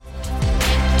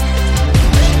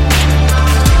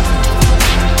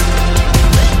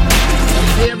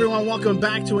Welcome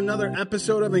back to another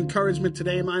episode of Encouragement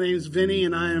Today. My name is Vinny,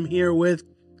 and I am here with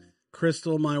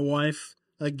Krystal, my wife,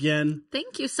 again.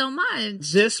 Thank you so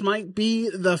much. This might be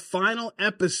the final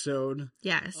episode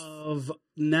Yes. of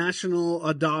National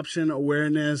Adoption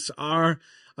Awareness, our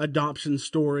adoption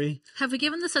story. Have we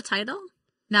given this a title?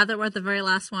 Now that we're at the very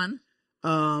last one.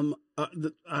 A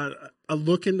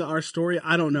look into our story.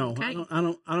 I don't know. Okay. I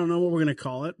don't know what we're gonna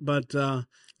call it, but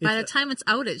By the time it's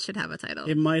out, it should have a title.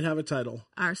 it might have a title.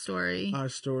 Our story. Our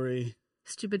story.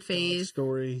 Stupid God's faith.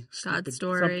 story. God's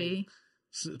story.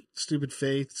 Stupid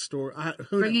faith story.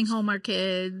 Bringing home our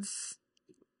kids.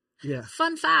 Yeah.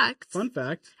 Fun fact.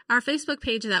 Our Facebook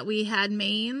page that we had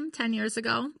made 10 years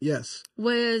ago Yes.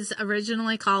 was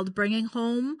originally called Bringing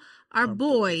Home Our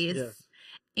Boys. Yes.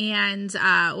 And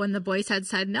when the boys had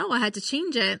said no, I had to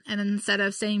change it. And instead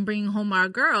of saying Bringing Home Our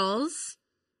Girls,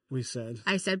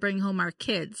 I said Bringing Home Our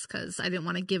Kids, because I didn't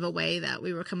want to give away that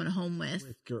we were coming home with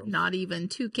girls. Not even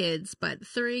 2 kids, but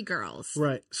 3 girls.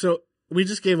 Right. So we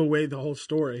just gave away the whole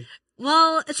story.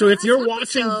 Well, so if you're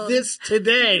watching this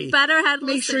today, you better have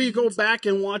make sure you go back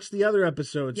and watch the other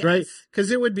episodes, right?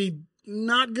 Because it would be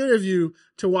not good of you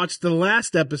to watch the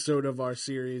last episode of our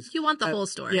series. You want the whole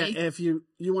story. Yeah, if you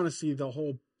want to see the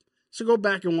whole. So go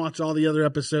back and watch all the other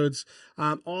episodes.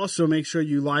 Also, make sure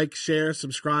you like, share,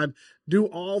 subscribe. Do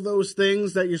all those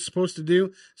things that you're supposed to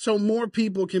do so more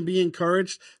people can be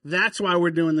encouraged. That's why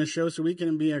we're doing this show, so we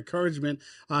can be encouragement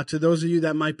to those of you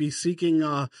that might be seeking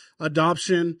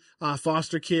adoption,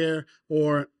 foster care,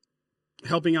 or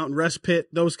helping out in respite,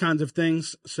 those kinds of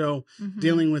things. So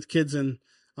dealing with kids in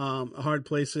hard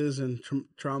places and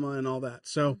trauma and all that.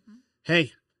 So,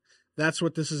 hey. That's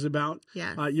what this is about.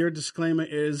 Yeah. Your disclaimer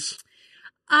is?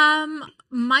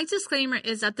 My disclaimer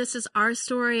is that this is our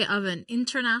story of an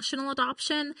international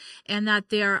adoption, and that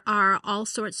there are all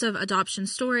sorts of adoption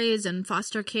stories and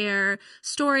foster care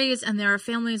stories, and there are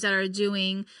families that are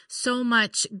doing so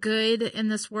much good in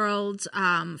this world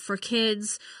for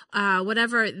kids,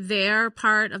 whatever their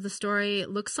part of the story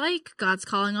looks like. God's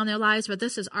calling on their lives, but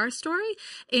this is our story,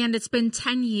 and it's been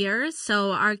 10 years,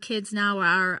 so our kids now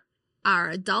are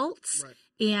adults. Right.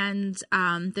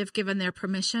 And they've given their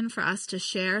permission for us to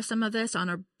share some of this on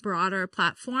a broader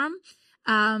platform.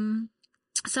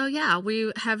 So, yeah,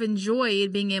 we have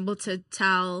enjoyed being able to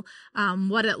tell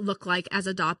what it looked like as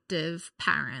adoptive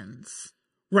parents.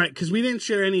 Right, because we didn't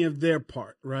share any of their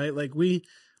part, right? Like we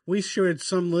shared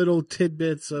some little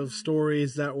tidbits of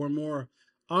stories that were more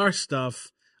our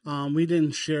stuff. We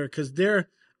didn't share because their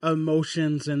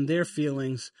emotions and their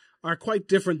feelings are quite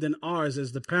different than ours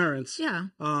as the parents. Yeah.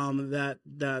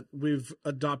 That we've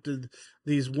adopted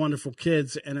these wonderful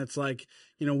kids, and it's like,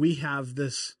 we have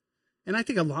this, and I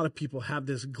think a lot of people have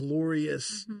this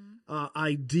glorious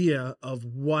idea of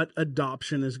what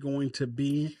adoption is going to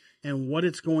be and what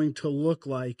it's going to look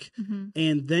like.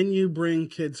 And then you bring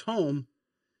kids home,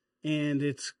 and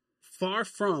it's far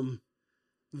from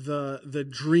the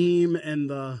dream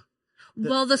and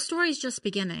well, the story's just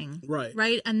beginning.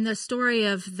 Right. And the story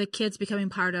of the kids becoming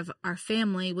part of our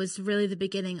family was really the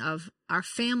beginning of our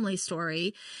family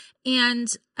story.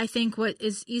 And I think what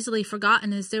is easily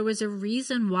forgotten is there was a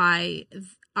reason why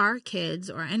our kids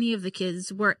or any of the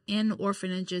kids were in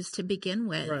orphanages to begin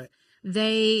with. Right.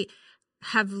 They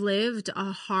have lived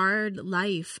a hard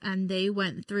life, and they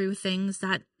went through things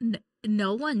that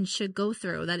no one should go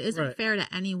through. That isn't fair to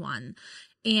anyone.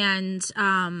 And,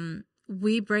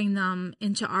 we bring them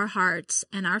into our hearts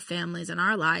and our families and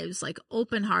our lives, like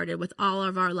open-hearted with all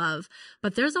of our love.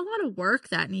 But there's a lot of work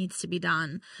that needs to be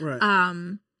done.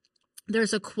 Right.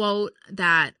 There's a quote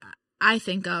that I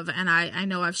think of, and I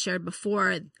know I've shared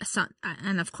before,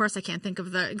 and of course I can't think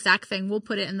of the exact thing. We'll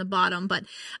put it in the bottom, but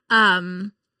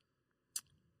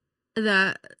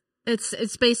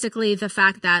it's basically the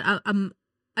fact that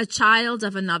a child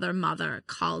of another mother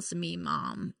calls me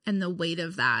mom, and the weight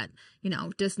of that,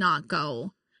 does not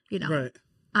go,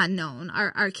 unknown.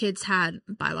 Our kids had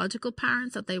biological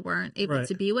parents that they weren't able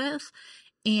to be with,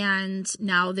 and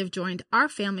now they've joined our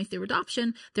family through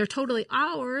adoption. They're totally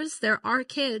ours. They're our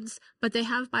kids, but they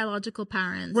have biological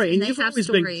parents. Right, and they you've have always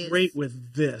stories. been great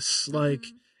with this, like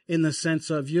in the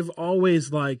sense of you've always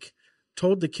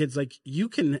told the kids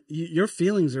your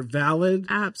feelings are valid.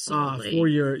 Absolutely. For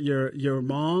your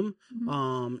mom.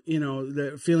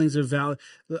 The feelings are valid.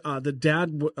 The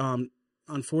dad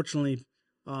unfortunately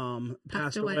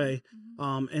passed away.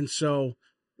 And so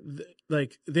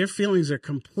their feelings are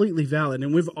completely valid,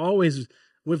 and we've always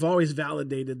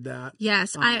validated that.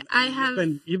 Yes, I have.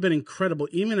 You've been incredible,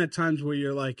 even at times where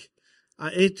you're like,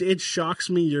 it shocks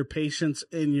me your patience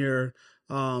and your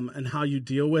and how you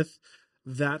deal with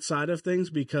that side of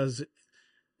things, because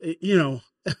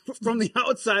from the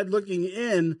outside looking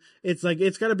in, it's like,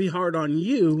 it's got to be hard on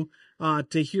you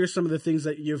to hear some of the things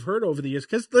that you've heard over the years.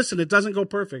 Because listen, it doesn't go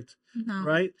perfect,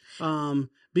 right?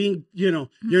 Being,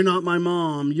 you're not my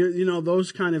mom,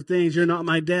 those kind of things. You're not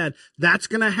my dad. That's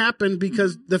going to happen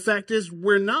because the fact is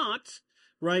we're not,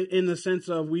 right? In the sense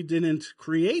of we didn't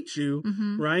create you,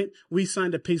 right? We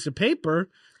signed a piece of paper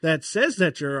that says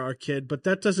that you're our kid, but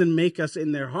that doesn't make us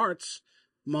in their hearts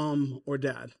mom or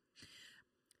dad.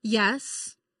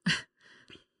 Yes.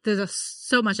 There's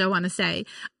so much I want to say.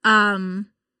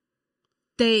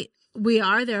 We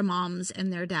are their moms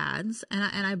and their dads,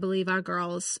 and I believe our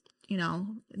girls,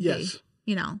 yes,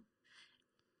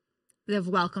 they've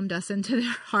welcomed us into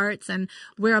their hearts, and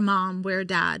we're a mom, we're a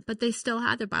dad, but they still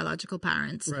had their biological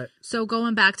parents. Right. So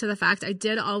going back to the fact, I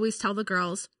did always tell the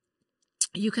girls,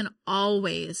 you can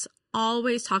always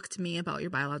talk to me about your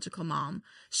biological mom.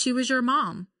 She was your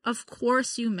mom. Of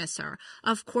course you miss her.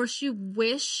 Of course you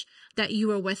wish that you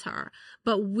were with her.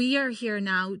 But we are here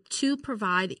now to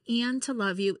provide and to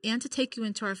love you and to take you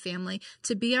into our family,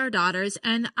 to be our daughters.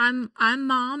 And I'm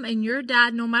mom and your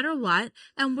dad no matter what.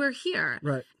 And we're here.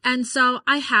 Right. And so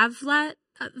I have let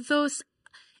those...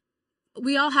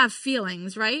 We all have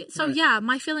feelings, right? So yeah,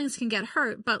 my feelings can get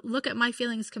hurt, but look at my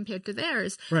feelings compared to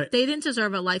theirs. Right. They didn't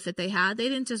deserve a life that they had. They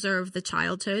didn't deserve the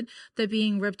childhood, the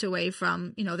being ripped away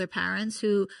from, their parents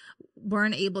who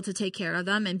weren't able to take care of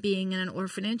them, and being in an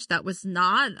orphanage. That was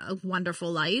not a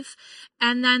wonderful life.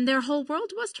 And then their whole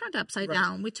world was turned upside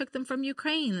down. We took them from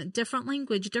Ukraine, different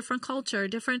language, different culture,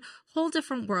 whole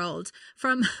different world,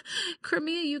 from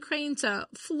Crimea, Ukraine to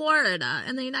Florida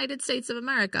and the United States of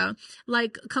America,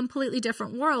 like completely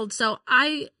different world. So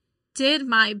I did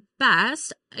my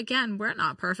best. Again, we're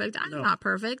not perfect. I'm not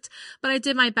perfect, but I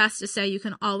did my best to say, you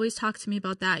can always talk to me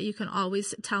about that. You can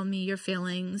always tell me your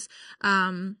feelings.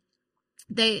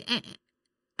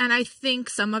 And I think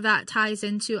some of that ties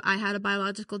into, I had a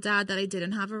biological dad that I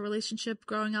didn't have a relationship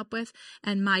growing up with.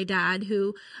 And my dad,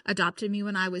 who adopted me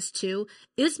when I was 2,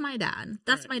 is my dad.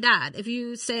 That's my dad. If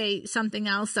you say something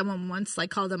else, someone once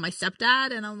called him my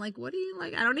stepdad. And I'm like, what do you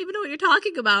I don't even know what you're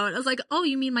talking about. I was like, oh,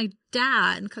 you mean my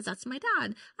dad? Because that's my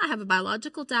dad. I have a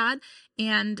biological dad.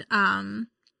 And,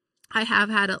 I have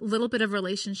had a little bit of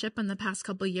relationship in the past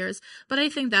couple of years, but I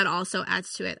think that also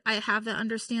adds to it. I have that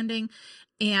understanding,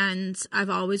 and I've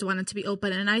always wanted to be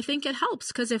open. And I think it helps,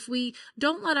 because if we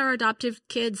don't let our adoptive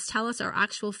kids tell us our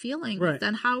actual feelings,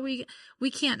 then how we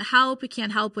can't help. We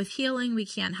can't help with healing. We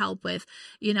can't help with,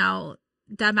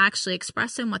 them actually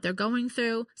expressing what they're going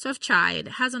through. So I've tried.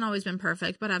 It hasn't always been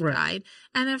perfect, but I've tried.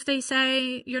 And if they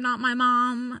say, you're not my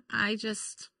mom,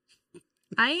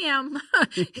 I am.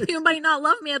 You might not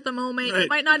love me at the moment. You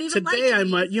might not even today.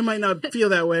 Like me. You might not feel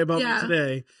that way about me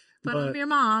today. But I'm your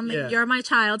mom. And you're my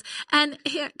child. And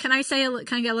here, can I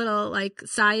get a little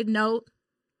side note?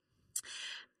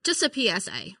 Just a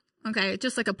PSA. Okay,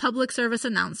 just like a public service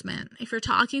announcement. If you're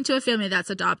talking to a family that's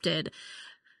adopted,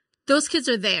 those kids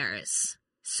are theirs.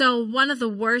 So one of the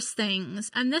worst things,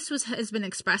 and this has been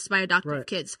expressed by adoptive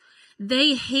kids,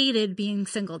 they hated being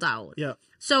singled out. Yeah.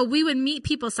 So we would meet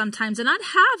people sometimes, and I'd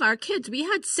have our kids. We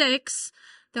had 6,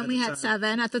 then we had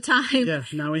 7 at the time. Yeah,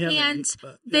 now we have 8.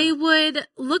 They would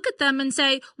look at them and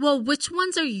say, well, which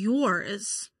ones are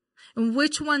yours? And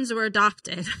which ones were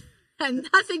adopted? And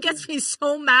nothing gets me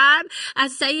so mad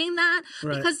as saying that,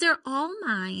 because they're all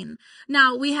mine.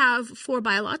 Now, we have 4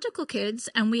 biological kids,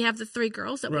 and we have the 3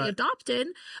 girls that we adopted,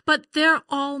 but they're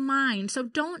all mine. So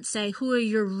don't say, who are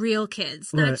your real kids?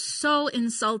 That's so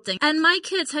insulting. And my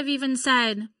kids have even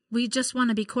said, we just want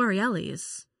to be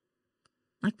Correales.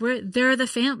 They're the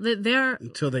family. They're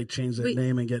until they change their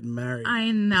name and get married.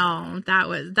 I know that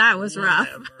was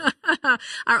rough.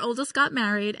 Our oldest got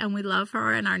married, and we love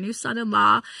her, and our new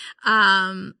son-in-law.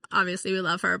 Obviously we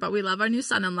love her, but we love our new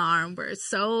son-in-law, and we're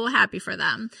so happy for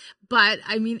them. But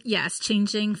I mean, yes,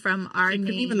 changing from our name.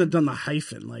 Could even have done the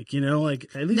hyphen, at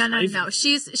least. No.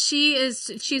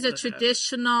 She's a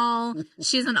traditional.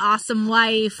 She's an awesome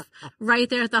wife, right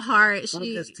there at the heart.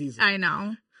 I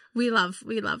know. We love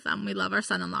them. We love our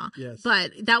son-in-law. Yes.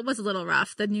 But that was a little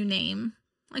rough, the new name.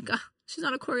 She's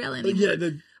not a Correale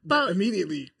anymore. But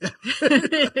immediately.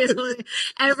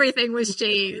 Everything was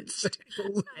changed.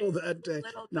 That day.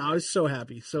 No, I was so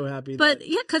happy. But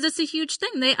because it's a huge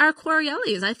thing. They are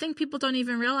Correales. I think people don't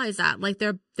even realize that.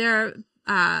 Their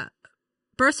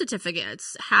birth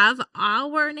certificates have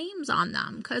our names on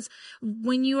them, because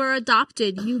when you are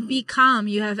adopted, you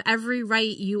have every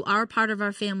right. You are part of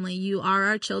our family. You are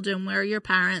our children. We're your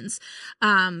parents.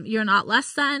 You're not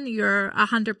less than. You're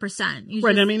 100%.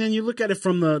 Right. I mean, and you look at it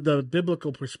from the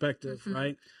biblical perspective,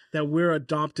 right? that we're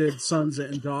adopted sons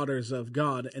and daughters of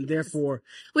God, and therefore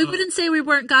we wouldn't say we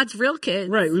weren't God's real kids.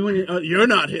 Right. We wouldn't. You're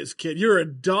not his kid. You're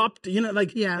adopted. You know,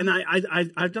 like. Yeah. And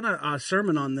I've done a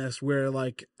sermon on this where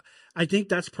like I think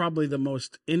that's probably the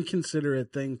most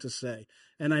inconsiderate thing to say.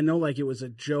 And I know like it was a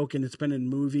joke, and it's been in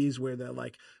movies where they're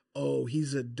like, "Oh,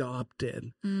 he's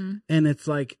adopted," and it's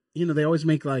like, you know, they always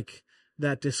make like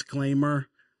that disclaimer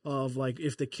of like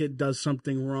if the kid does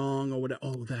something wrong or whatever,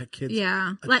 oh, that kid's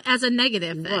like as a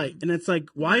negative thing. Right. And it's like,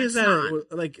 why is that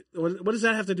like what does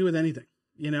that have to do with anything,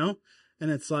 you know? And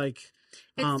it's like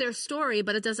it's their story,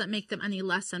 but it doesn't make them any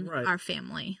less than our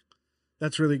family.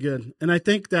 That's really good. And I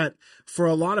think that for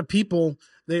a lot of people,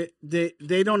 they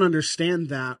don't understand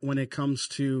that when it comes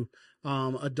to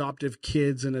adoptive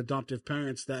kids and adoptive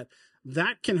parents, that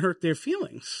can hurt their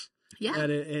feelings. Yeah.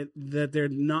 That they're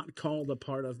not called a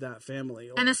part of that family.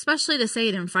 And especially to say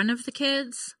it in front of the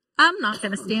kids. I'm not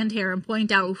going to stand here and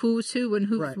point out who's who and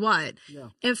who's what. Yeah.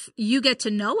 If you get to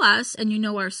know us and you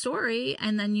know our story,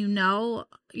 and then you know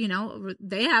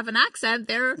they have an accent,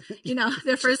 their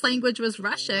first language was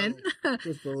Russian,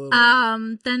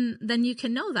 then you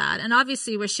can know that. And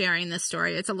obviously we're sharing this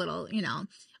story. It's a little,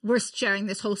 we're sharing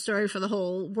this whole story for the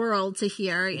whole world to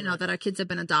hear, that our kids have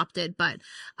been adopted. But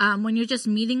when you're just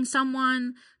meeting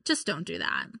someone, just don't do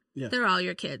that. Yeah. They're all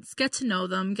your kids. Get to know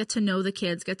them, get to know the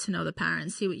kids, get to know the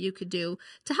parents, see what you could do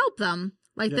to help them.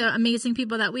 Like the amazing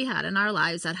people that we had in our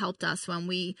lives that helped us when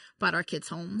we brought our kids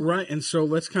home. Right. And so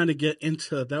let's kind of get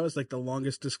into, that was like the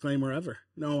longest disclaimer ever.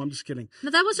 No, I'm just kidding. No,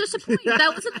 that was just a point. No,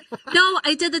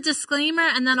 I did the disclaimer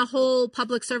and then a whole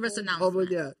public service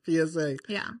announcement. PSA.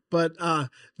 Yeah. But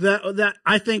that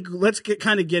I think let's get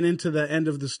into the end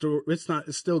of the story.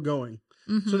 It's still going.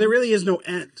 Mm-hmm. So there really is no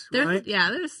end, right?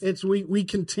 Yeah. We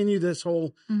continue this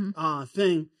whole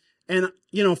thing. And,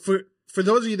 for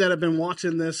those of you that have been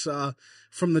watching this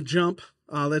from the jump,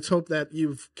 let's hope that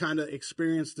you've kind of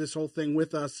experienced this whole thing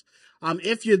with us.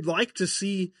 If you'd like to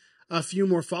see a few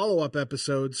more follow-up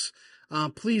episodes,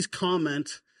 please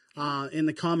comment in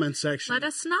the comment section. Let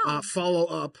us know. Follow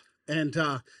up. And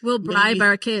we'll bribe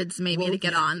our kids to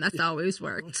get on. That's always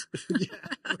worked.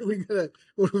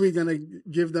 What are we gonna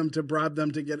give them to bribe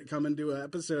them to come and do an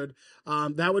episode?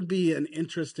 That would be an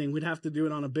interesting. We'd have to do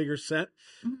it on a bigger set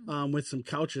with some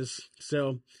couches.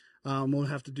 So we'll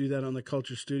have to do that on the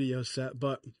Culture Studio set.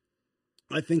 But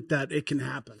I think that it can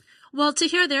happen. Well, to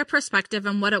hear their perspective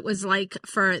and what it was like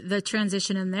for the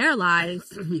transition in their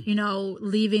lives,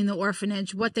 leaving the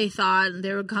orphanage, what they thought,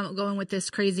 they were going with this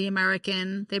crazy the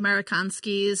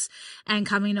Amerikanskis, and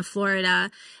coming to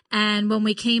Florida. And when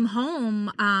we came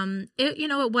home,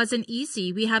 it wasn't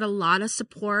easy. We had a lot of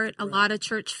support, a lot of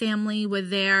church family were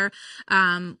there.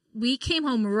 We came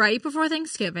home right before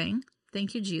Thanksgiving.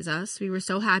 Thank you, Jesus. We were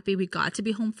so happy we got to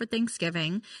be home for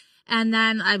Thanksgiving. And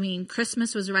then,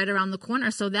 Christmas was right around the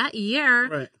corner. So that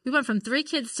year, we went from 3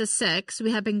 kids to 6.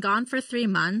 We had been gone for 3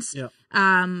 months. Yeah.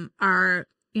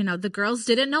 The girls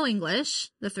didn't know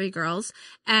English, the 3 girls,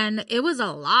 and it was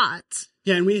a lot.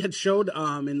 Yeah, and we had showed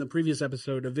in the previous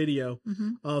episode a video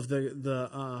of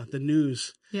the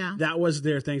news. Yeah. That was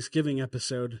their Thanksgiving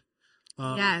episode.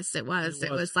 Yes, it was.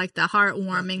 It was like the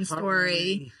heartwarming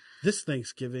story. This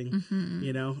Thanksgiving,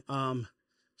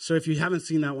 So if you haven't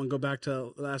seen that one, go back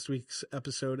to last week's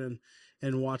episode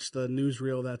and watch the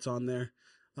newsreel that's on there.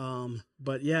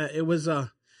 But yeah, it was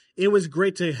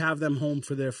great to have them home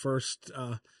for their first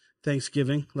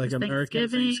Thanksgiving, like American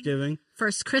Thanksgiving.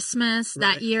 First Christmas.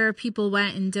 That year, people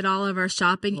went and did all of our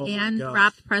shopping and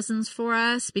wrapped presents for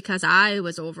us because I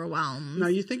was overwhelmed. Now,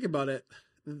 you think about it.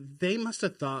 They must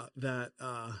have thought that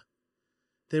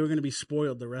they were going to be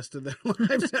spoiled the rest of their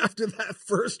lives after that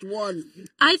first one.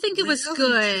 I think it was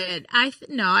good. I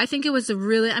think it was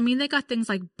they got things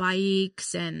like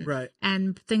bikes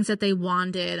and things that they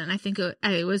wanted. And I think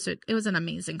it was an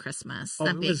amazing Christmas. Oh,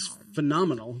 it was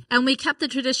phenomenal. And we kept the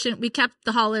tradition. We kept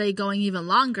the holiday going even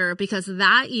longer because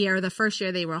that year, the first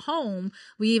year they were home,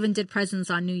 we even did presents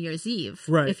on New Year's Eve.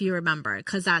 Right. If you remember,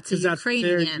 because that's a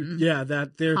Ukrainian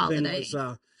their holiday. Thing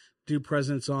was do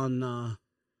presents on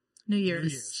New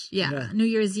Year's. Yeah. New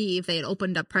Year's Eve, they had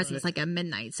opened up presents like at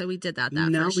midnight. So we did that now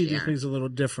first we year. Do things a little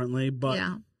differently, but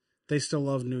they still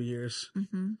love New Year's,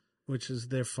 which is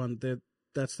their fun.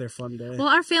 That's their fun day. Well,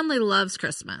 our family loves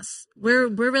Christmas. We're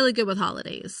really good with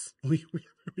holidays. We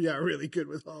are really good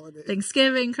with holidays.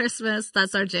 Thanksgiving, Christmas,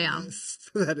 that's our jam. Yes,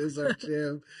 that is our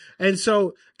jam. And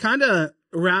so kind of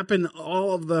wrapping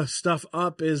all of the stuff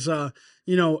up is,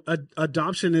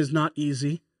 adoption is not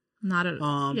easy. Not at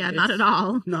not at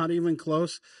all. Not even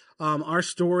close. Our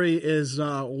story is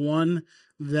one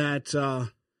that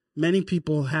many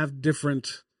people have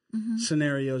different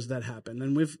scenarios that happen.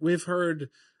 And we've heard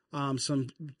some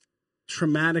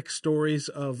traumatic stories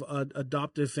of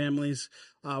adoptive families,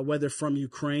 whether from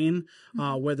Ukraine,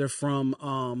 whether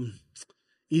from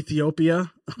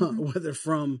Ethiopia, whether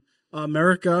from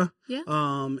America. Yeah.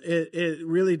 It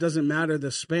really doesn't matter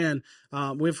the span.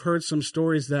 We've heard some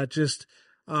stories that just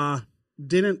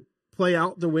didn't play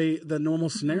out the way the normal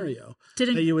scenario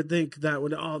that you would think that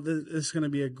would, this is going to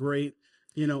be a great,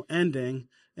 ending.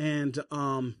 And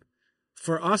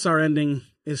for us, our ending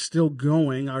is still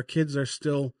going. Our kids are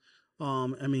still,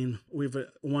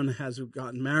 one has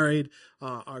gotten married.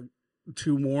 Our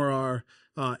two more are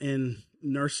in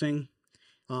nursing.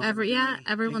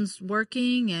 Everyone's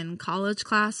working in college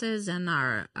classes, and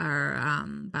our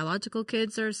biological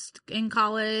kids are in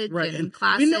college and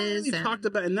classes. We never really talked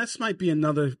about, and this might be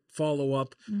another follow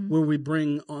up where we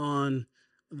bring on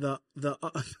our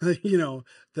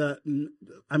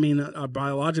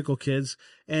biological kids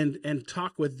and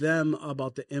talk with them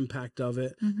about the impact of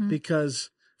it, because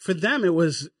for them it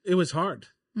was hard.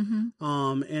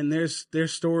 And there's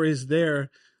stories there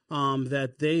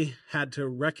that they had to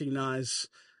recognize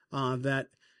that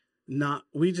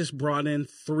we just brought in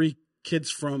 3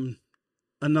 kids from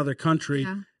another country,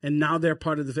 and now they're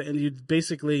part of and you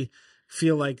basically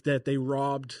feel like that they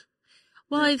robbed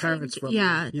their parents from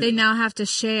them, they now have to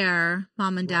share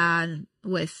mom and dad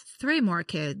with 3 more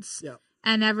kids. Yeah.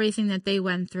 And everything that they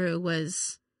went through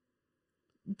was,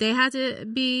 they had to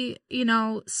be,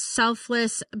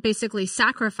 selfless, basically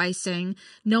sacrificing,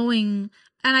 knowing.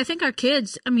 And I think our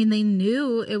kids, they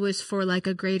knew it was for like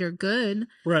a greater good,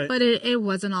 right? But it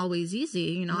wasn't always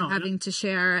easy, having to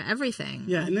share everything.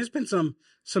 Yeah, and there's been some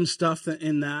stuff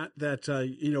in that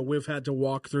we've had to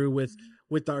walk through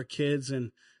with our kids,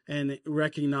 and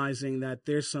recognizing that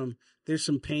there's some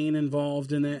pain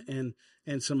involved in it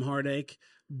and some heartache,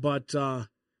 but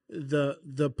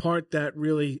the part that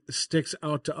really sticks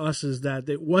out to us is that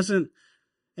it wasn't,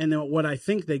 and what I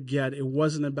think they get, it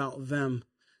wasn't about them.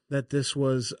 That this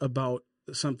was about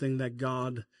something that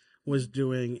God was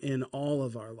doing in all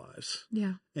of our lives.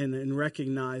 Yeah. And in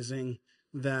recognizing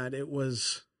that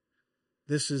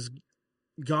this is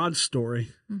God's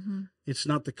story. It's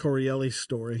not the Correale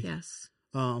story. Yes.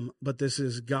 But this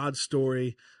is God's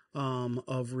story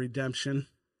of redemption,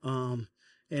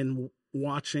 and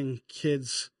watching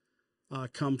kids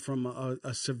come from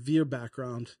a severe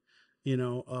background,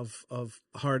 of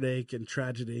heartache and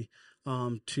tragedy,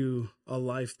 to a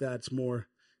life that's more,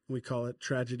 we call it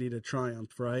tragedy to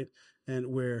triumph, right? And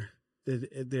where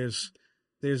there's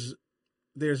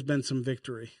been some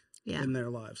victory in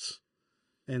their lives.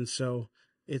 And so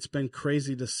it's been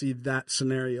crazy to see that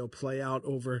scenario play out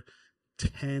over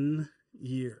 10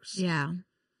 years. Yeah.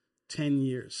 10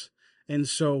 years. And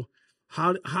so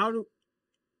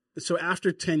so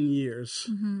after 10 years,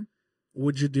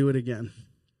 would you do it again?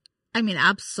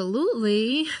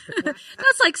 Absolutely.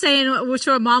 That's like saying,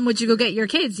 to a mom, would you go get your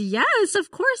kids? Yes,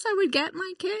 of course I would get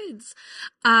my kids.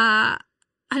 I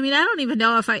don't even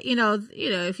know if I,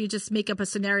 if you just make up a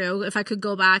scenario, if I could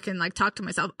go back and like talk to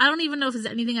myself, I don't even know if there's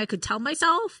anything I could tell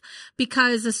myself,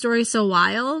 because the story's so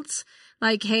wild.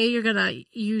 Like, hey,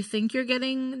 you think you're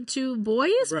getting 2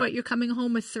 boys, but you're coming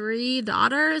home with 3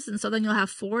 daughters. And so then you'll have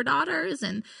 4 daughters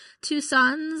and 2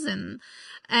 sons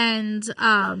and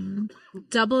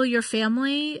double your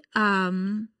family.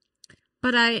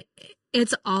 But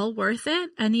it's all worth it.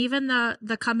 And even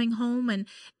the coming home, and,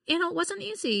 it wasn't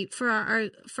easy for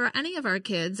any of our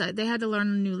kids. They had to learn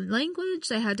a new language.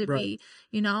 They had to be,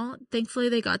 thankfully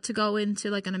they got to go into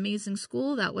like an amazing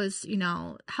school that was,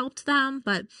 helped them.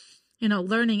 But,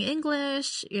 learning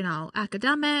English,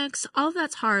 academics, all of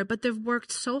that's hard, but they've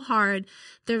worked so hard.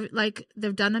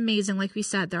 They've done amazing. Like we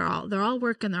said, they're all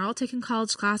working. They're all taking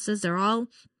college classes. They're all,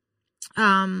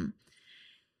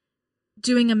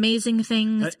 doing amazing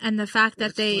things. And the fact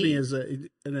that funny is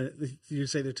you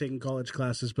say they're taking college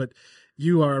classes, but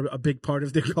you are a big part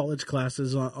of their college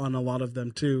classes on a lot of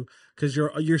them too, because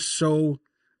you're so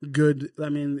good.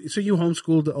 So you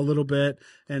homeschooled a little bit,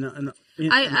 and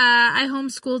I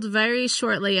homeschooled very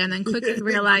shortly, and then quickly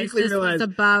realized this was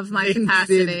above my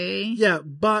capacity. Yeah,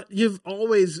 but you've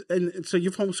always, and so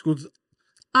you've homeschooled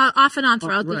off and on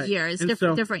throughout the years,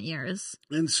 different years.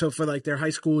 And so for like their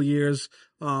high school years,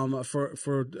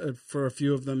 for a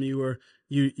few of them, you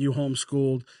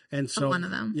homeschooled, and so one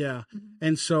of them, yeah,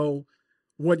 and so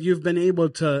what you've been able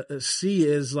to see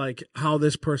is like how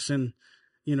this person,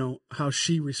 how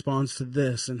she responds to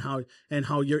this, and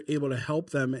how you're able to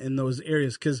help them in those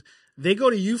areas, because they go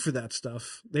to you for that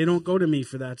stuff. They don't go to me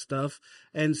for that stuff.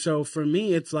 And so for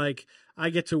me, it's like I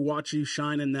get to watch you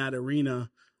shine in that arena.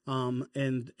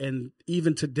 And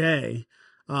even today,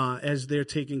 as they're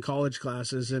taking college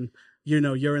classes, and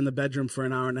you're in the bedroom for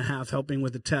an hour and a half helping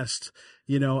with a test.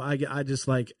 I just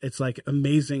like, it's like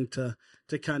amazing to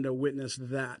kind of witness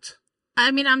that.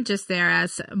 I mean, I'm just there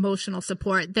as emotional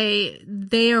support.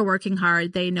 They are working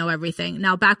hard. They know everything.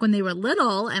 Now, back when they were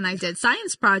little and I did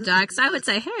science projects, I would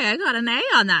say, hey, I got an A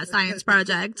on that science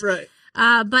project. Right.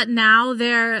 But now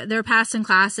they're passing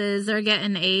classes, they're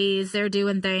getting A's, they're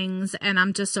doing things, and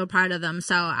I'm just so proud of them.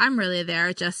 So I'm really there.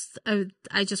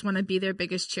 I just want to be their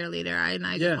biggest cheerleader, and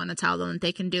I just want to tell them that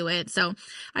they can do it. So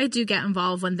I do get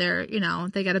involved when they're,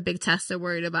 they got a big test they're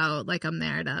worried about. Like, I'm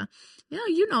there to,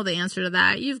 you know the answer to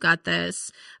that. You've got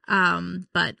this.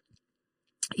 But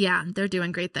yeah, they're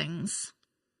doing great things.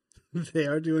 They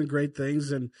are doing great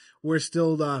things, and we're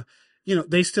still,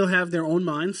 they still have their own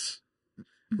minds.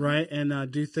 Right.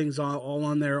 And do things all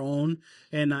on their own.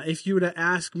 And if you were to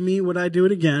ask me, would I do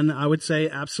it again? I would say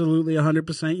absolutely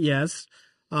 100% yes.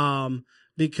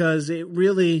 Because it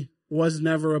really was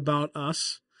never about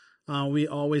us. We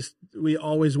always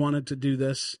wanted to do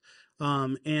this.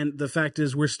 And the fact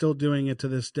is we're still doing it to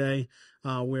this day,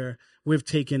 where we've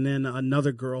taken in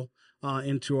another girl,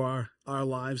 into our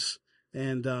lives,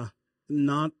 and,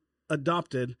 not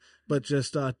adopted, but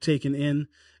just, taken in.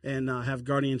 And have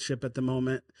guardianship at the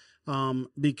moment,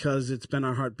 because it's been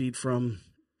our heartbeat from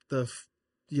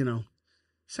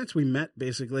since we met,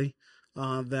 basically,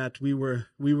 that we were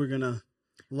gonna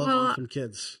love orphan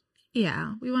kids.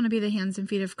 Yeah, we want to be the hands and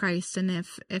feet of Christ, and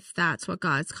if that's what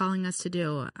God's calling us to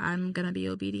do, I'm gonna be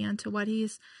obedient to what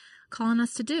He's calling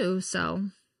us to do. So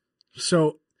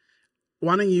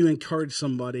why don't you encourage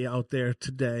somebody out there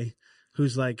today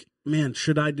who's like, man,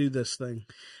 should I do this thing?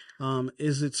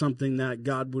 Is it something that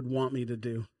God would want me to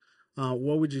do?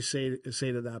 What would you say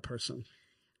to that person?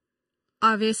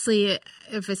 Obviously,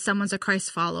 if someone's a Christ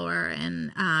follower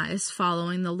and is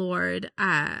following the Lord,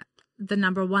 the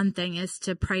number one thing is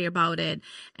to pray about it.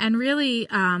 And really,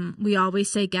 we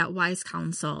always say get wise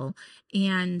counsel.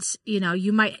 And,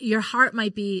 your heart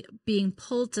might be being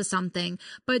pulled to something,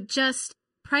 but just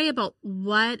pray about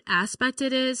what aspect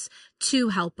it is to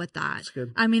help with that. That's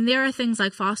good. I mean, there are things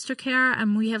like foster care,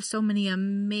 and we have so many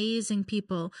amazing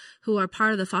people who are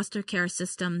part of the foster care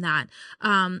system that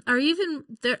are even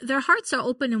their hearts are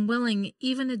open and willing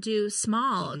even to do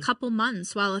small, a couple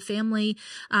months while a family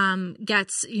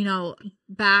gets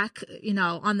back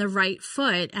on the right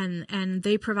foot, and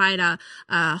they provide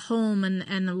a home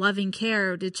and a loving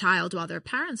care to child while their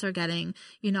parents are getting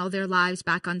their lives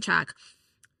back on track.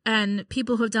 And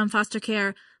people who have done foster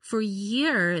care for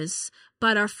years,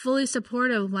 but are fully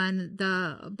supportive when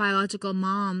the biological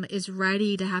mom is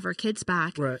ready to have her kids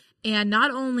back. Right. And not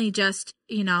only just,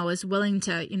 is willing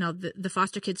to, the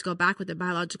foster kids go back with their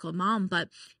biological mom, but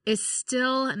is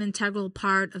still an integral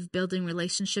part of building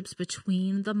relationships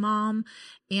between the mom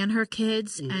and her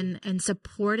kids, and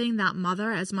supporting that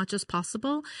mother as much as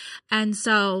possible. And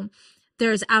so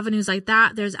there's avenues like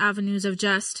that. There's avenues of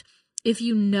just, if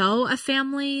you know a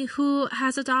family who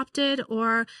has adopted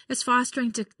or is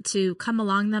fostering, to come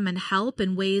along them and help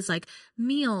in ways like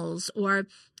meals or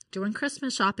doing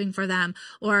Christmas shopping for them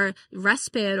or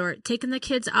respite or taking the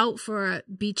kids out for a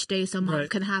beach day so mom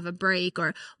can have a break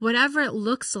or whatever it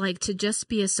looks like, to just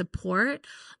be a support,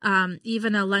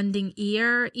 even a lending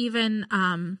ear, even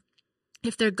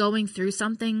if they're going through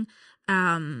something,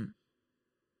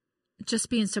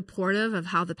 just being supportive of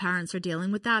how the parents are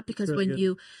dealing with that. Because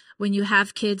when you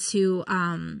have kids who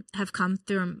have come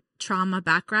through trauma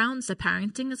backgrounds, the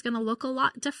parenting is going to look a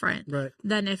lot different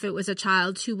than if it was a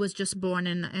child who was just born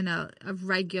in a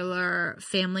regular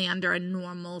family under a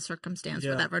normal circumstance,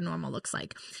 whatever normal looks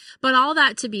like. But all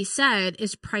that to be said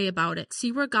is pray about it.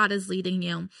 See where God is leading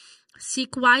you.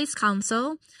 Seek wise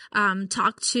counsel.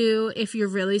 Talk to, if you're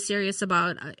really serious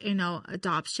about,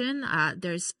 adoption.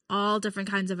 There's all different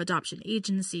kinds of adoption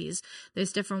agencies.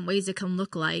 There's different ways it can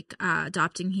look like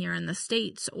adopting here in the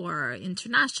States or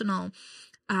international.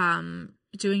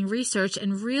 Doing research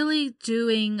and really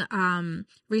doing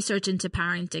research into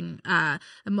parenting,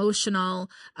 emotional.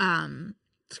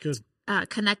 That's good.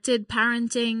 Connected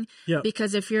parenting,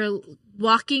 because if you're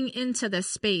walking into this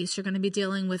space, you're going to be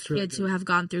dealing with kids who have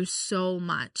gone through so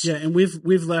much. Yeah, and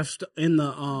we've left in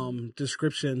the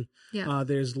description.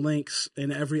 There's links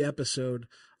in every episode,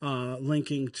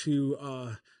 linking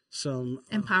to some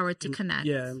Empowered to Connect.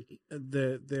 Yeah,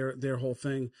 their whole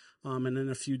thing, and then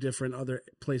a few different other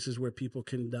places where people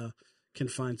can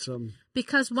find some.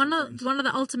 Because one of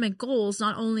the ultimate goals,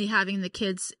 not only having the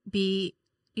kids be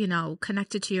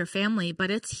connected to your family, but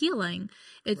it's healing.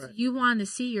 It's you want to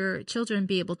see your children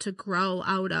be able to grow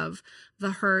out of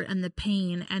the hurt and the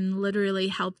pain and literally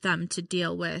help them to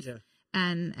deal with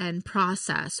and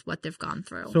process what they've gone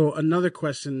through. So another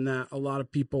question that a lot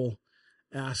of people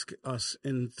ask us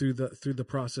through the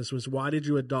process was, why did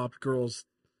you adopt girls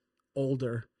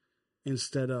older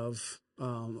instead of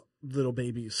little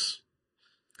babies?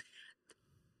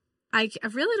 I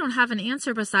really don't have an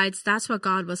answer besides that's what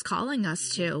God was calling us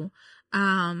to.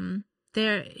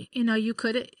 There,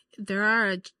 there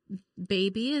are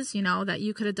babies, that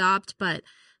you could adopt, but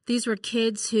these were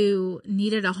kids who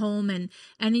needed a home. And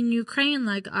in Ukraine,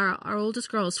 like our oldest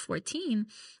girl is 14.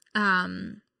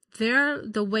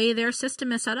 The way their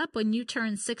system is set up, when you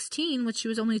turn 16, which she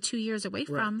was only 2 years away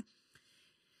from,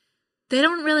 they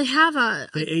don't really have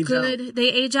they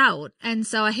age out. And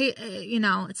so I hate,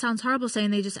 it sounds horrible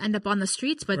saying they just end up on the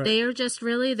streets, but they are just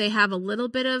really, they have a little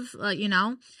bit of, a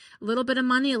little bit of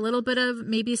money, a little bit of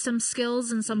maybe some skills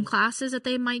and some classes that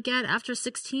they might get after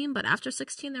 16, but after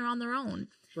 16, they're on their own.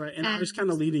 Right. And I was kind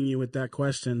of leading you with that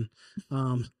question,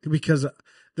 because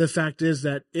the fact is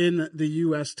that in the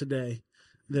U.S. today,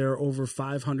 there are over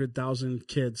 500,000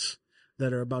 kids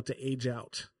that are about to age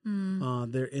out.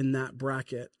 They're in that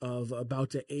bracket of about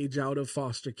to age out of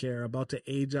foster care, about to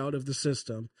age out of the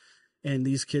system. And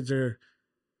these kids are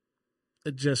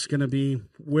just going to be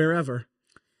wherever,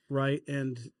 right?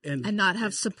 And not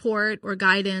have support or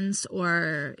guidance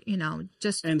or,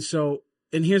 just.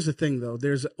 And here's the thing, though.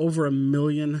 There's over 1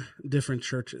 million different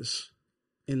churches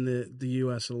in the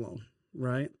U.S. alone,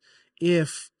 right?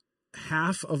 If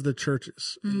half of the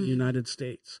churches in the United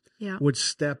States would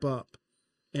step up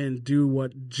and do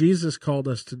what Jesus called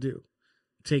us to do,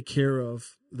 take care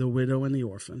of the widow and the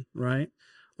orphan, right?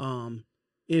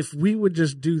 If we would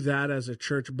just do that as a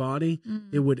church body,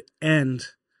 it would end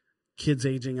kids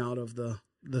aging out of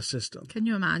the system. Can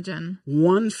you imagine?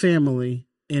 One family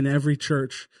in every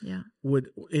church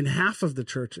in half of the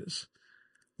churches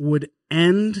would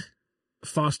end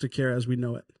foster care as we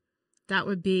know it. That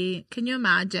would be, can you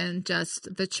imagine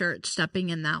just the church stepping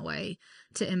in that way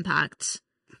to impact?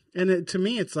 And to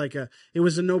me, it's like it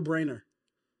was a no-brainer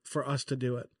for us to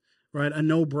do it, right? A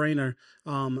no-brainer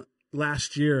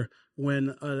last year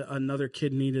when another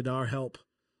kid needed our help,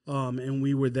 and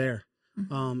we were there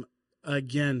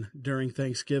again during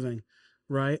Thanksgiving,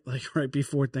 right? Like right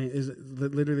before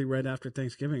literally right after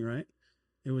Thanksgiving, right?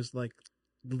 It was like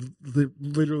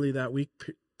literally that week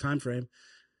time frame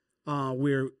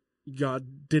where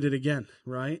God did it again,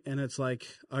 right? And it's like,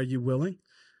 are you willing?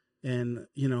 And,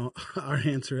 our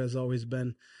answer has always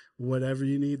been, whatever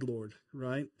you need, Lord,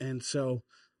 right? And so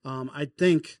I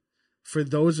think for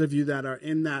those of you that are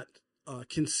in that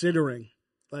considering,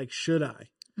 like, should I,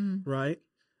 right?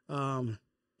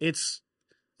 It's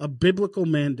a biblical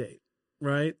mandate,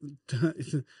 right?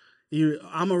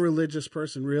 I'm a religious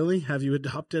person. Really? Have you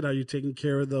adopted? Are you taking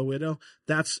care of the widow?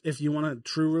 That's, if you want a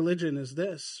true religion, is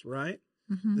this, right?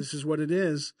 This is what it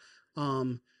is.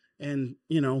 And,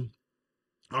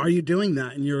 are you doing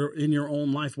that in your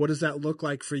own life? What does that look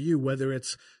like for you? Whether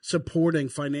it's supporting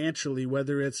financially,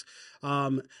 whether it's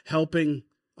helping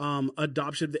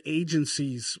adoption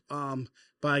agencies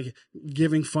by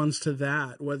giving funds to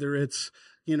that, whether it's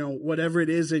whatever it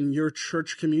is in your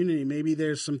church community. Maybe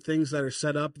there's some things that are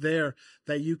set up there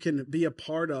that you can be a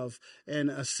part of and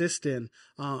assist in,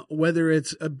 whether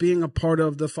it's being a part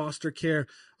of the foster care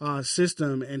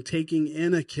system and taking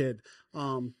in a kid,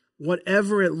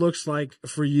 whatever it looks like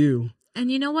for you.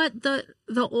 And you know what? The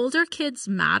older kids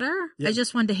matter. Yeah. I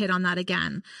just wanted to hit on that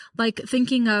again. Like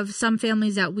thinking of some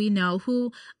families that we know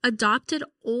who adopted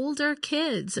older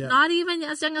kids, not even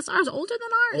as young as ours, older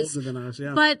than ours.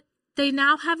 Yeah. But they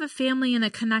now have a family and a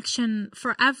connection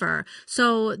forever.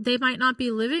 So they might not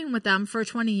be living with them for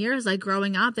 20 years like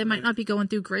growing up. They might not be going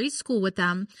through grade school with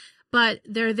them, but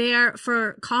they're there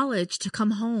for college to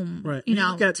come home. Right.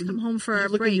 To come home for a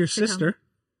break. Look at your sister.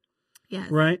 Yeah.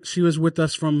 Right. She was with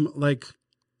us from like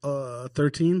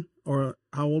 13, or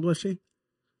how old was she?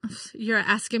 You're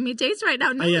asking me dates right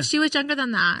now. No, she was younger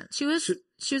than that. She was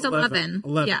 11.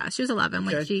 Yeah, she was 11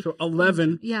 when she. So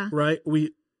 11. Yeah. Right.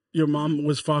 Your mom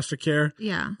was foster care.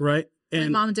 Yeah. Right.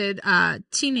 And my mom did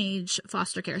teenage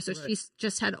foster care, so she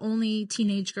just had only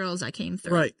teenage girls that came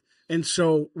through. Right. And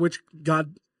so, which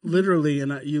God literally,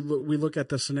 and we look at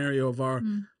the scenario of our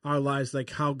lives, like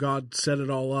how God set it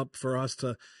all up for us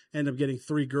to end up getting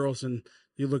 3 girls, and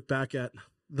you look back at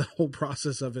the whole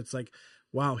process of it's like,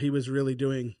 wow, he was really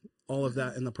doing all of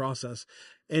that in the process.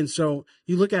 And so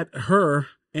you look at her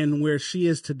and where she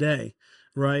is today,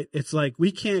 right? It's like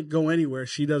we can't go anywhere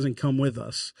she doesn't come with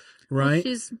us, right?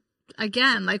 Well, she's,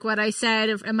 again, like what I said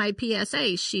in my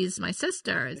PSA, she's my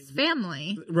sister. It's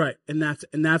family. Right. And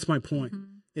that's my point,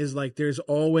 is like there's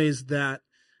always that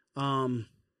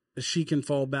she can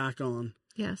fall back on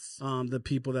Yes. the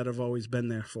people that have always been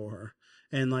there for her.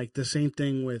 And like the same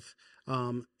thing with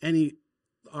anybody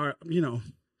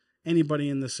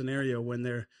in the scenario when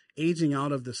they're aging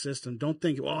out of the system. Don't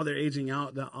think, oh, they're aging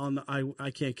out.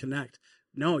 I can't connect.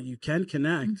 No, you can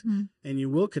connect, and you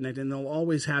will connect, and they'll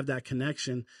always have that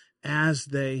connection as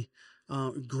they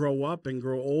grow up and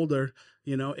grow older.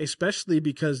 Especially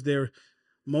because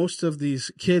most of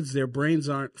these kids, their brains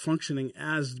aren't functioning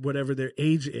as whatever their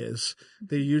age is.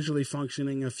 They're usually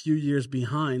functioning a few years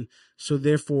behind. So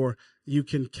therefore, you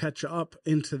can catch up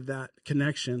into that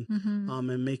connection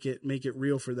and make it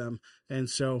real for them. And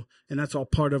that's all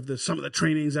part of some of the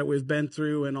trainings that we've been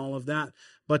through and all of that.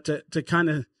 But to kind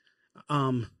of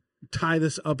tie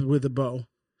this up with a bow,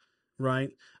 right?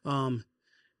 I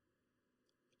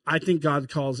think God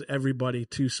calls everybody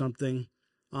to something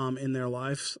in their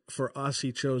lives. For us,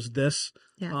 he chose this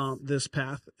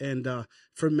path. And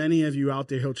for many of you out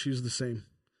there, he'll choose the same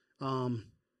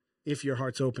if your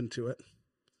heart's open to it.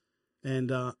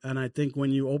 And I think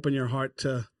when you open your heart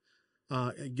to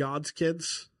God's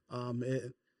kids,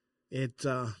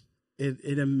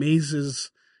 it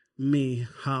amazes me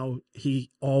how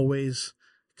he always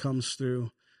comes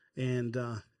through, and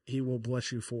he will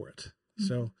bless you for it.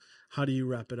 So how do you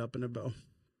wrap it up in a bow?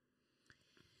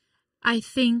 I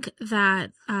think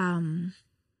that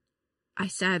I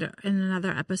said in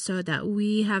another episode that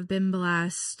we have been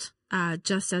blessed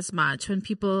just as much. When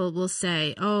people will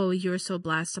say, oh, you're so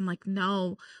blessed, I'm like,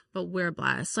 no, but we're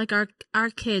blessed. Like our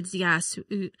kids, yes,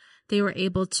 they were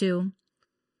able to,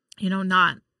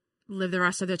 not live the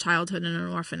rest of their childhood in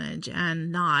an orphanage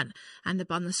and not end up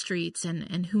on the streets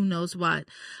and who knows what.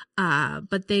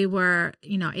 But they were,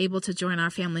 able to join our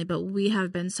family. But we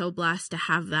have been so blessed to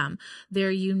have them,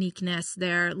 their uniqueness,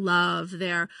 their love,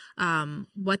 their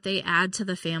what they add to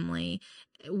the family.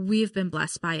 We've been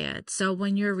blessed by it. So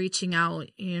when you're reaching out,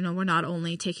 we're not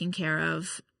only taking care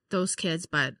of those kids,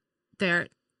 but they're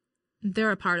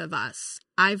a part of us.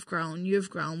 I've grown, you've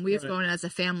grown, we've grown as a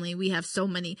family. We have so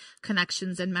many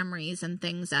connections and memories and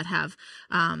things that have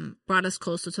brought us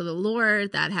closer to the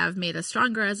Lord, that have made us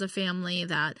stronger as a family,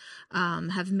 that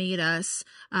have made us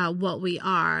what we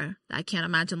are. I can't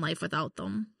imagine life without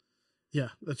them. Yeah,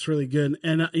 that's really good.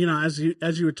 And as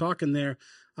you were talking there,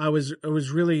 I was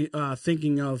really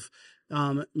thinking of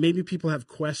maybe people have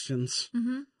questions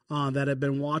that have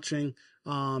been watching,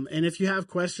 and if you have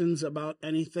questions about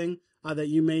anything that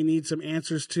you may need some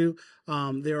answers to,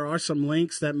 there are some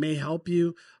links that may help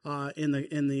you in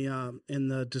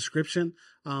the description.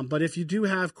 But if you do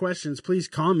have questions, please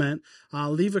comment.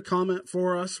 Leave a comment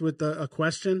for us with a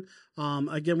question.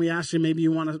 Again, we asked you, maybe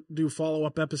you want to do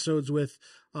follow-up episodes with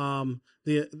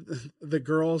the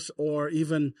girls, or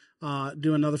even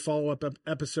do another follow-up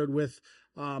episode with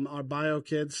our bio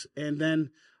kids. And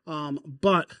then,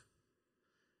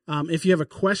 if you have a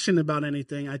question about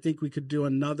anything, I think we could do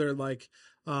another,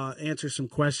 answer some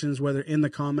questions, whether in the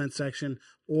comment section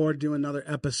or do another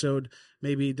episode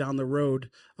maybe down the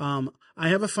road. I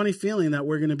have a funny feeling that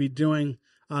we're going to be doing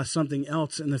something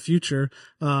else in the future.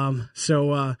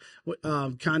 So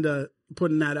kind of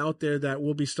putting that out there, that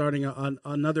we'll be starting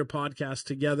another podcast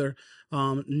together,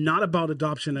 not about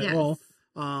adoption at all.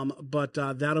 But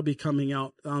that'll be coming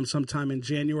out sometime in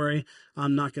January.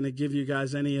 I'm not going to give you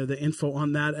guys any of the info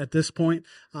on that at this point,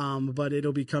 but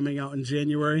it'll be coming out in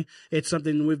January. It's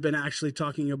something we've been actually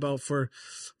talking about for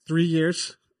 3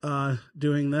 years,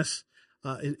 doing this.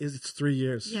 It's 3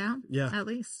 years. Yeah, at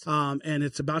least. And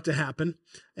it's about to happen.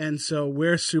 And so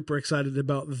we're super excited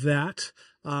about that.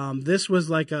 This was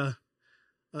like a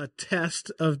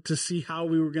test to see how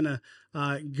we were going to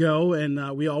go.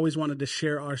 And we always wanted to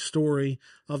share our story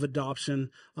of adoption.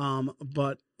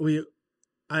 But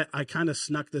I kind of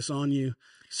snuck this on you.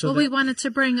 So we wanted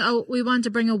to bring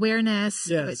awareness.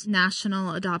 Yes. It's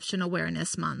National Adoption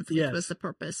Awareness Month, which was the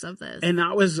purpose of this. And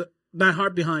that was my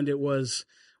heart behind it. Was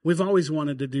we've always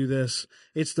wanted to do this.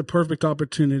 It's the perfect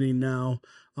opportunity now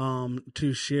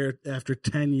to share after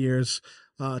 10 years,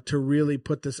 to really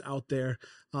put this out there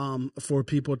for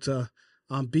people to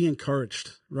be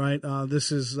encouraged, right?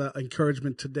 This is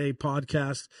Encouragement Today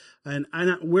podcast. And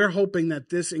we're hoping that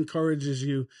this encourages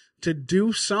you to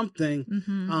do something.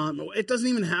 It doesn't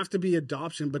even have to be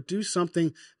adoption, but do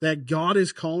something that God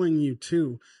is calling you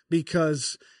to,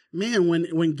 because man,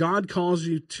 when God calls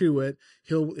you to it,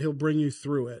 he'll bring you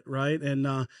through it, right? And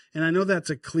I know that's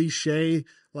a cliche,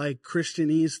 like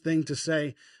Christianese thing to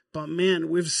say, but man,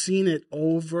 we've seen it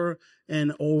over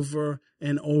and over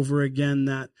and over again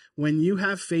that when you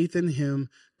have faith in him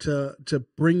to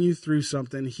bring you through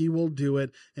something, he will do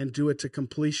it and do it to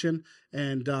completion.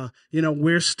 And,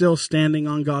 we're still standing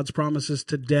on God's promises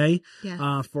today,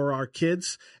 for our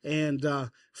kids and,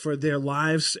 for their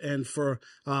lives and for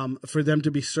them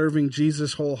to be serving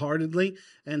Jesus wholeheartedly.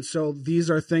 And so these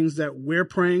are things that we're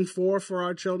praying for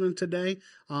our children today,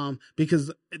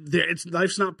 because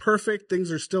life's not perfect.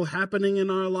 Things are still happening in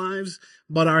our lives,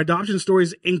 but our adoption story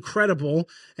is incredible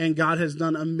and God has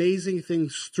done amazing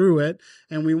things through it.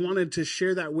 And we wanted to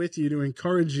share that with you to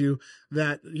encourage you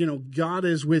that, God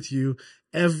is with you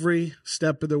every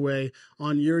step of the way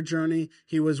on your journey.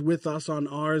 He was with us on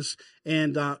ours.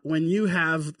 And when you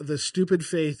have the stupid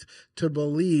faith to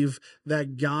believe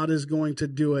that God is going to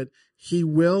do it, he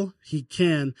will, he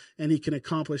can, and he can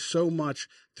accomplish so much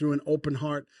through an open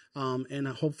heart. And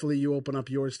hopefully you open up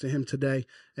yours to him today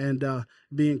and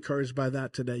be encouraged by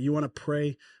that today. You want to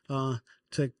pray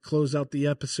to close out the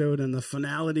episode and the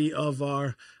finality of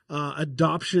our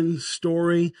adoption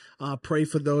story. Pray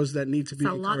for those that need to be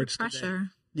encouraged. A lot of pressure. Today.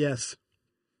 Yes.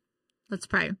 Let's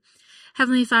pray.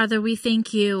 Heavenly Father, we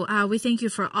thank you. We thank you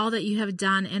for all that you have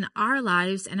done in our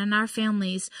lives and in our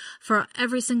families for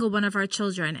every single one of our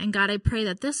children. And God, I pray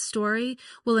that this story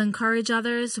will encourage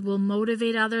others, will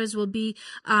motivate others, will be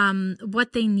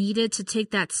what they needed to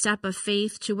take that step of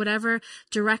faith to whatever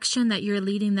direction that you're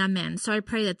leading them in. So I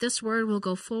pray that this word will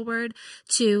go forward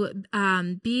to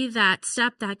be that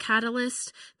step, that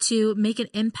catalyst to make an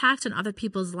impact on other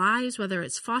people's lives, whether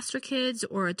it's foster kids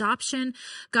or adoption.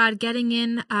 God, getting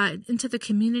into the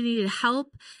community to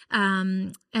help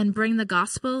and bring the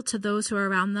gospel to those who are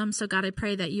around them. So God, I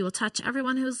pray that you will touch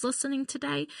everyone who's listening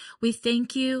today. We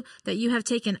thank you that you have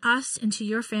taken us into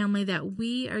your family, that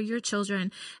we are your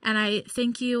children. And I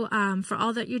thank you for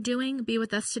all that you're doing. Be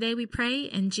with us today, we pray.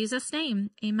 In Jesus' name,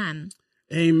 amen.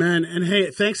 Amen. And hey,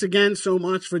 thanks again so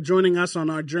much for joining us on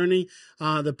our journey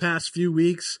the past few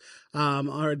weeks,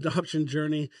 our adoption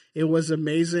journey. It was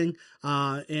amazing.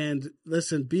 And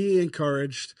listen, be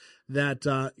encouraged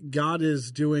that God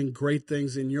is doing great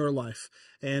things in your life.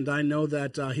 And I know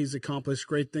that he's accomplished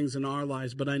great things in our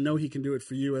lives, but I know he can do it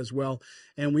for you as well.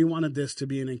 And we wanted this to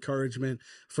be an encouragement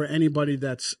for anybody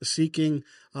that's seeking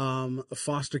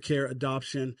foster care,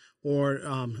 adoption, or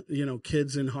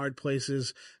kids in hard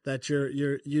places, that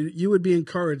you would be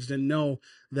encouraged and know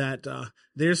that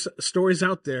there's stories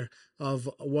out there of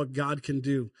what God can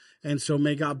do. And so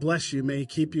may God bless you, may he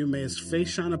keep you, may his face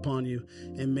shine upon you,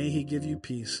 and may he give you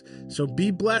peace. So be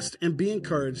blessed and be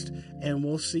encouraged, and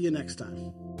we'll see you next time.